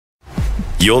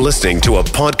You're listening to a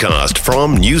podcast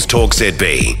from News Talk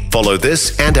ZB. Follow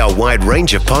this and our wide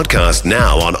range of podcasts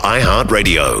now on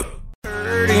iHeartRadio.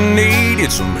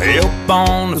 Needed some help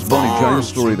on This Bonnie Jones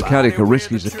story, the caretaker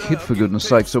rescues a kid, for goodness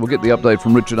sake. So we'll get the update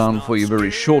from Richard Arnold for you very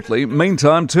shortly.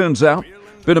 Meantime, turns out,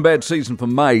 been a bad season for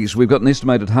maize. We've got an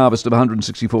estimated harvest of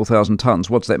 164,000 tonnes.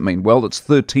 What's that mean? Well, it's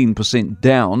 13%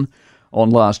 down on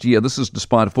last year. This is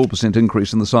despite a 4%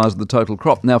 increase in the size of the total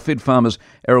crop. Now, Fed Farmers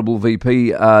Arable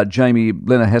VP Jamie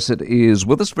Blennerhassett is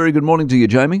with us. Very good morning to you,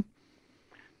 Jamie.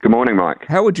 Good morning, Mike.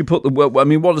 How would you put what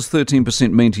does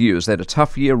 13% mean to you? Is that a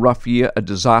tough year, rough year, a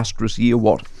disastrous year?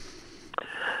 What?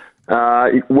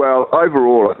 Well,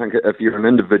 overall, I think if you're an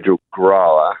individual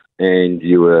grower and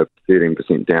you were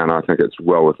 13% down, I think it's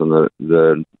well within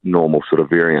the normal sort of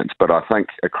variance. But I think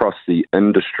across the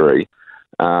industry,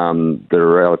 the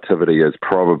relativity is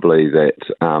probably that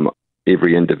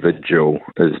every individual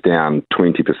is down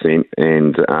 20%,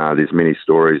 and there's many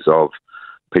stories of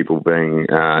people being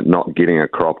not getting a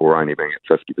crop or only being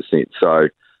at 50%. So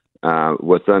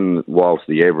whilst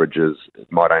the averages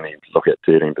might only look at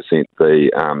 13%,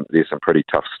 there's some pretty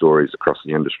tough stories across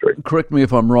the industry. Correct me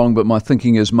if I'm wrong, but my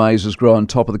thinking is maize has grown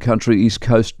top of the country, East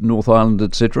Coast, North Island,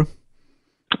 etc.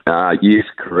 Yes,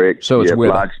 correct. So it's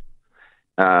weather.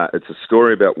 It's a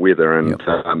story about weather,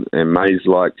 and maize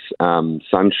likes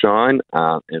sunshine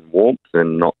and warmth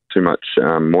and not too much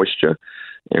moisture.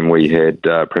 And we had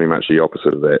pretty much the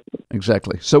opposite of that.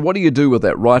 Exactly. So what do you do with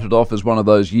that? Write it off as one of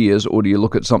those years, or do you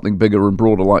look at something bigger and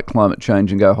broader like climate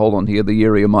change and go, hold on here, the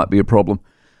area might be a problem?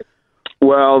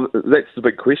 Well, that's the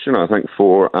big question, I think,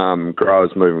 for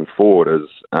growers moving forward is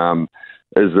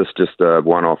this just a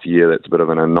one-off year that's a bit of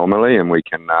an anomaly and we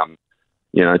can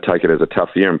take it as a tough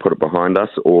year and put it behind us,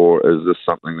 or is this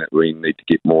something that we need to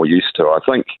get more used to? I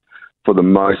think for the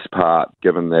most part,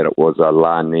 given that it was a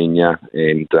La Nina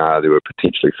and there were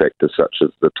potentially factors such as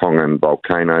the Tongan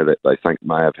volcano that they think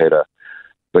may have had a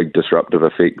big disruptive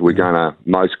effect,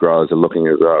 most growers are looking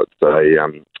as though it's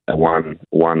a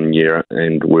one year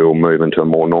and we'll move into a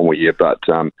more normal year. But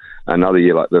another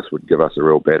year like this would give us a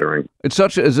real battering. It's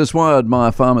why I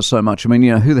admire farmers so much. I mean,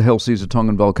 who the hell sees a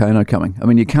Tongan volcano coming? I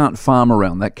mean, you can't farm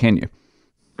around that, can you?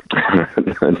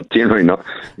 Generally not.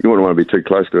 You wouldn't want to be too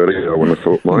close to it either, I wouldn't have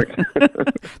thought, Mike.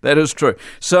 That is true.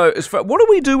 So, what do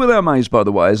we do with our maize, by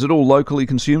the way? Is it all locally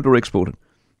consumed or exported?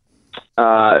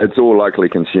 It's all locally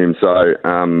consumed, so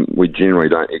we generally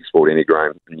don't export any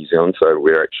grain in New Zealand, so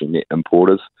we're actually net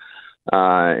importers.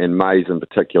 And maize in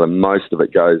particular, most of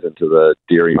it goes into the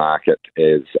dairy market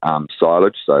as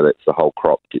silage, so that's the whole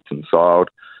crop gets ensiled.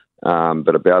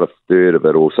 But about a third of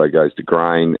it also goes to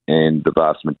grain, and the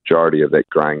vast majority of that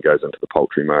grain goes into the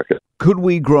poultry market. Could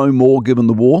we grow more given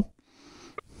the war?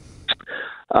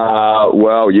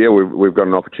 We've got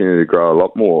an opportunity to grow a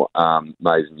lot more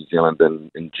maize in New Zealand,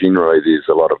 and generally there's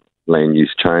a lot of land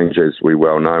use change, as we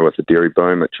well know with the dairy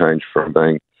boom. It changed from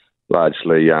being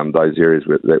largely those areas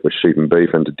that were sheep and beef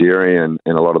into dairy, and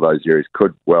a lot of those areas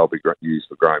could well be used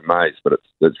for growing maize, but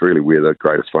it's really where the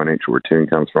greatest financial return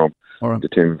comes from. All right.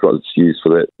 Determine what it's used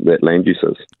for that land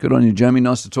uses. Good on you, Jamie.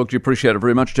 Nice to talk to you. Appreciate it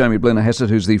very much. Jamie Blennerhassett,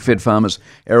 who's the Fed Farmers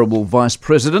Arable Vice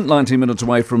President, 19 minutes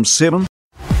away from 7.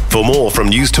 For more from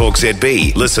News Talk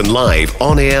ZB, listen live,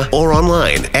 on air or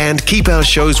online, and keep our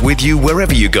shows with you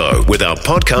wherever you go with our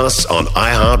podcasts on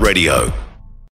iHeartRadio.